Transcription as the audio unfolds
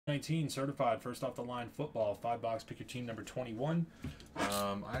19 certified first off the line football 5-box. Pick your team number 21.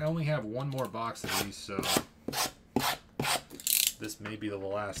 I only have one more box of these, so this may be the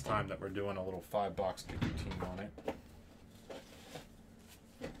last time that we're doing a little 5-box pick your team on it.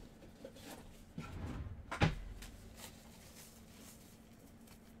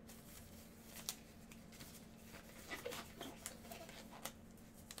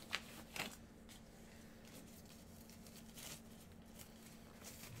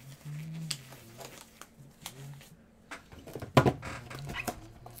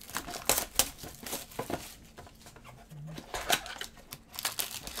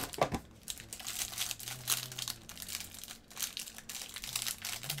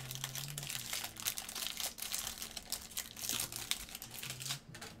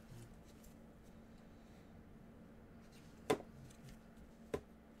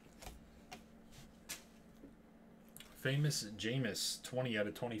 Famous Jameis, 20 out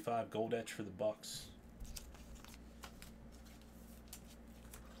of 25, gold etch for the Bucks.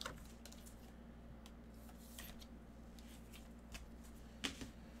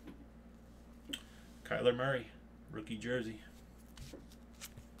 Kyler Murray, rookie jersey.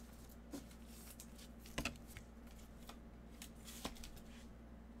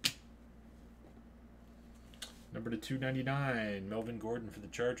 Number to 299, Melvin Gordon for the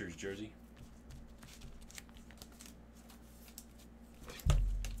Chargers jersey.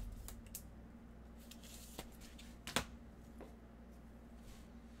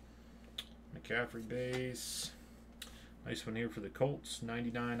 McCaffrey base. Nice one here for the Colts.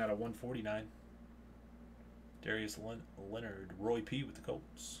 99 out of 149. Darius Leonard. Roy P. with the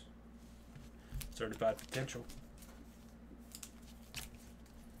Colts. Certified potential.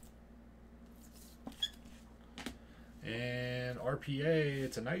 And RPA,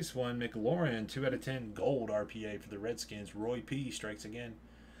 it's a nice one. McLaurin, 2 out of 10 gold RPA for the Redskins. Roy P. strikes again.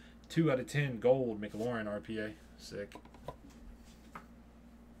 2 out of 10 gold McLaurin RPA. Sick.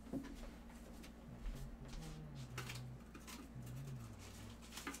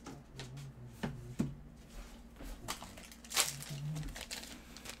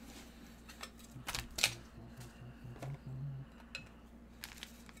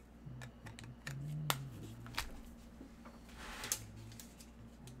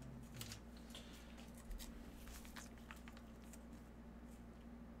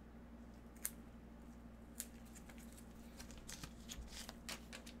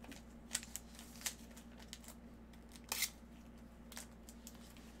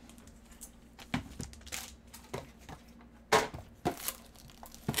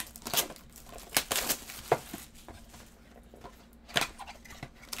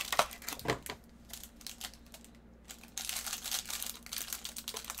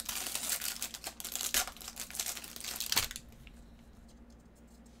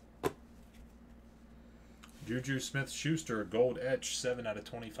 Juju Smith-Schuster, gold etch, 7 out of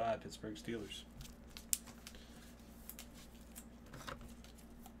 25, Pittsburgh Steelers.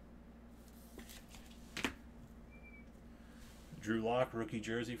 Drew Lock, rookie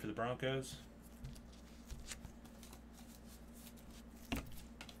jersey for the Broncos.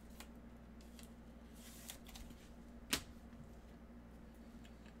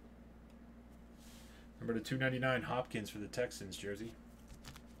 Number to 299, Hopkins for the Texans jersey.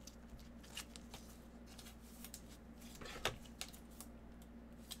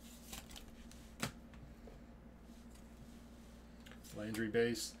 Landry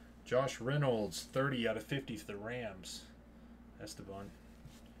base. Josh Reynolds, 30 out of 50 for the Rams. Esteban.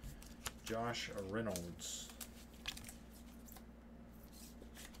 Josh Reynolds.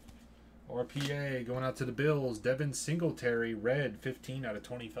 RPA going out to the Bills. Devin Singletary, red, 15 out of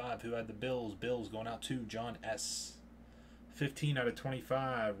 25. Who had the Bills? Bills going out to John S. 15 out of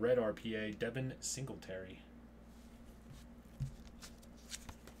 25, red RPA, Devin Singletary.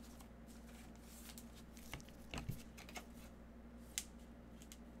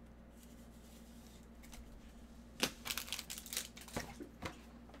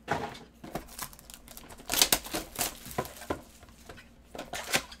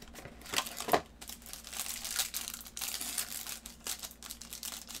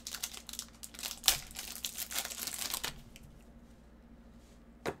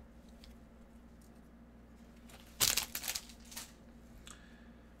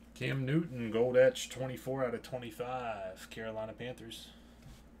 Cam Newton, gold etch, 24 out of 25, Carolina Panthers.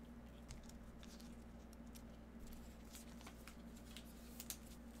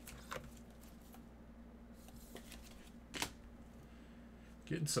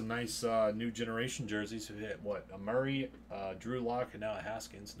 Getting some nice new generation jerseys. We hit what? A Murray, Drew Lock, and now a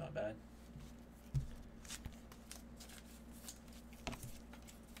Haskins. Not bad.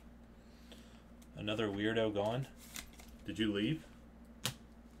 Another weirdo gone. Did you leave?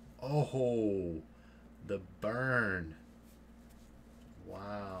 Oh, the burn.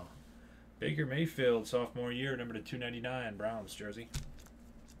 Wow. Baker Mayfield, sophomore year, number to 299, Browns jersey.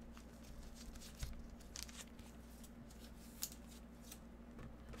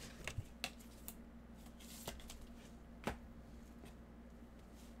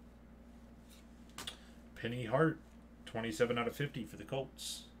 Penny Hart, 27 out of 50 for the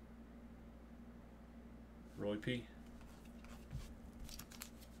Colts. Roy P.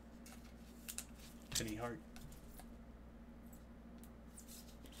 Penny Hart.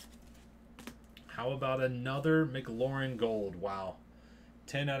 How about another McLaurin gold? Wow.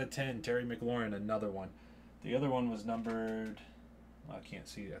 10 out of 10. Terry McLaurin, another one. The other one was numbered, I can't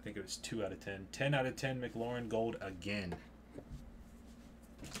see. I think it was 2 out of 10. 10 out of 10 McLaurin gold again.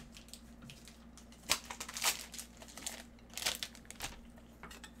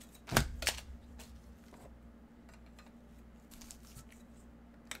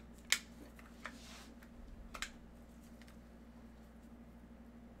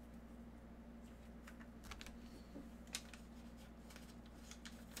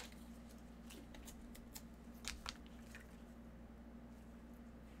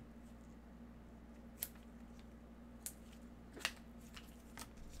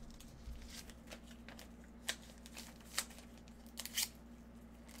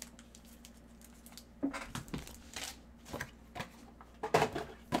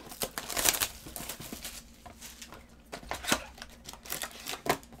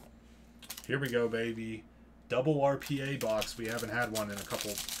 Here we go, baby. Double RPA box. We haven't had one in a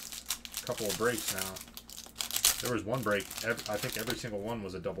couple of breaks now. There was one break. I think every single one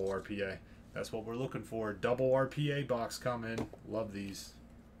was a double RPA. That's what we're looking for. Double RPA box coming. Love these.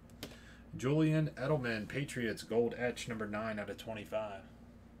 Julian Edelman, Patriots, gold etch, number 9 out of 25.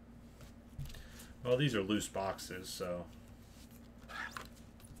 Well, these are loose boxes, so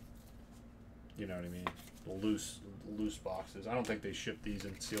you know what I mean. Loose boxes. I don't think they ship these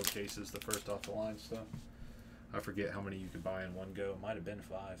in sealed cases, the first off the line stuff. I forget how many you could buy in one go. It might have been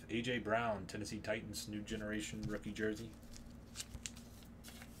 5. AJ Brown, Tennessee Titans, new generation rookie jersey.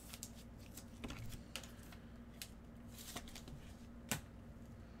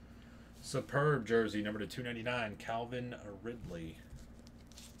 Superb jersey, number to 299, Calvin Ridley.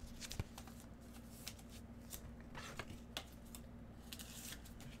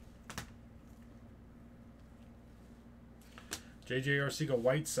 J.J.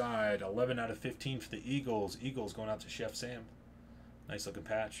 Arcega-Whiteside, 11 out of 15 for the Eagles. Eagles going out to Chef Sam. Nice looking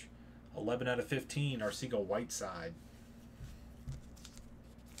patch. 11 out of 15, Arcega-Whiteside.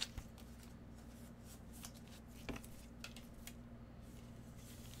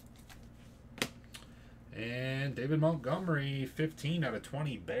 And David Montgomery, 15 out of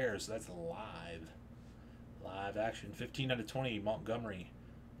 20, Bears. That's live action. 15 out of 20, Montgomery.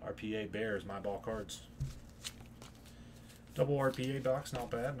 RPA Bears, my ball cards. Double RPA box,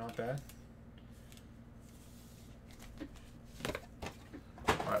 not bad, not bad.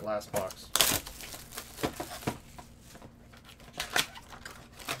 All right, last box.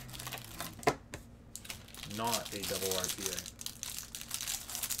 Not a double RPA.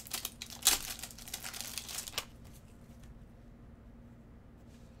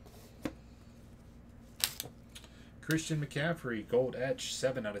 Christian McCaffrey, gold etch,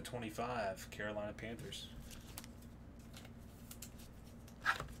 7 out of 25, Carolina Panthers.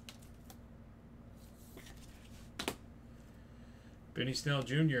 Benny Snell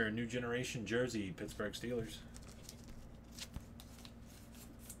Jr., new generation jersey, Pittsburgh Steelers.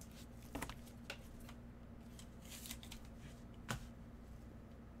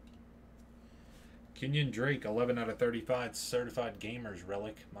 Kenyon Drake, 11 out of 35, certified gamers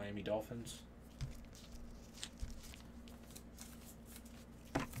relic, Miami Dolphins.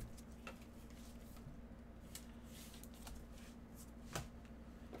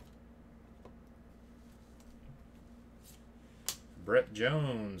 Brett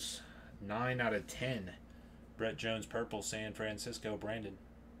Jones, 9 out of 10. Brett Jones, purple, San Francisco, Brandon.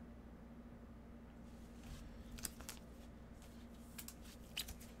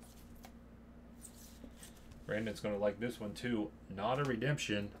 Brandon's going to like this one too. Not a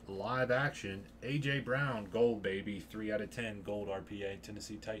redemption, live action. AJ Brown, gold, baby. 3 out of 10, gold RPA,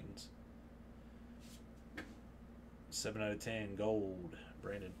 Tennessee Titans. 7 out of 10, gold,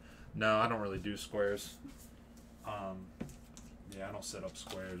 Brandon. No, I don't really do squares. Yeah, I don't set up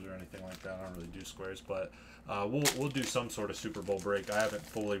squares or anything like that. I don't really do squares, but we'll do some sort of Super Bowl break. I haven't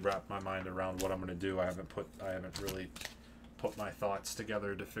fully wrapped my mind around what I'm going to do. I haven't really put my thoughts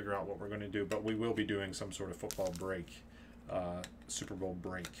together to figure out what we're going to do, but we will be doing some sort of football break, Super Bowl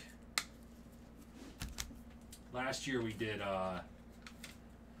break. Last year we did a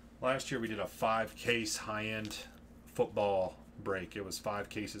 5-case high-end football break. It was 5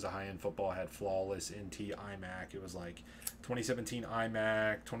 cases of high-end football. Had flawless NT iMac. It was like 2017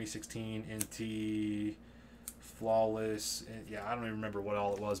 iMac, 2016 NT, flawless. Yeah, I don't even remember what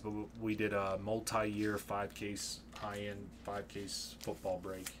all it was, but we did a multi-year 5-case high-end 5-case football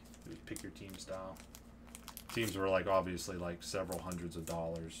break. You pick your team style. Teams were like obviously like several hundreds of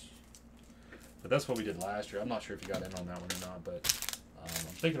dollars. But that's what we did last year. I'm not sure if you got in on that one or not, but I'm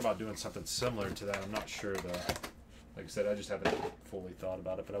thinking about doing something similar to that. I'm not sure though. Like I said, I just haven't fully thought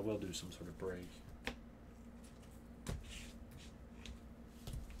about it, but I will do some sort of break.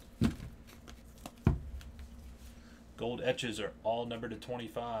 Gold etches are all numbered to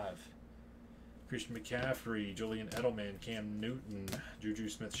 25. Christian McCaffrey, Julian Edelman, Cam Newton, Juju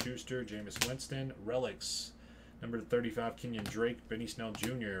Smith-Schuster, Jameis Winston. Relics, number 35, Kenyon Drake, Benny Snell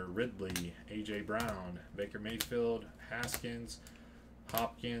Jr., Ridley, A.J. Brown, Baker Mayfield, Haskins,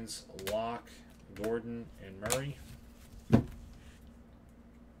 Hopkins, Locke, Gordon, and Murray.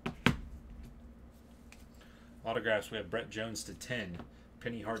 Autographs, we have Brett Jones to 10,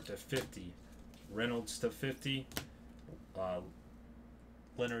 Penny Hart to 50, Reynolds to 50,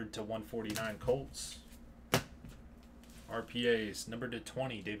 Leonard to 149 Colts. RPAs, number to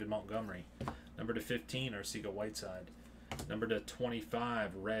 20, David Montgomery. Number to 15, Arcega Whiteside. Number to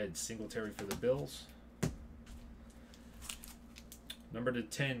 25, Red, Singletary for the Bills. Number to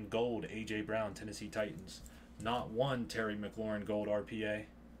 10, Gold, A.J. Brown, Tennessee Titans. Not one Terry McLaurin Gold RPA,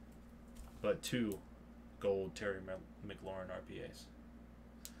 but 2 Gold Terry McLaurin RPAs.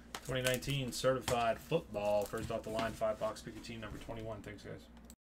 2019 Certified Football, first off the line, 5-box, pick your team, number 21. Thanks, guys.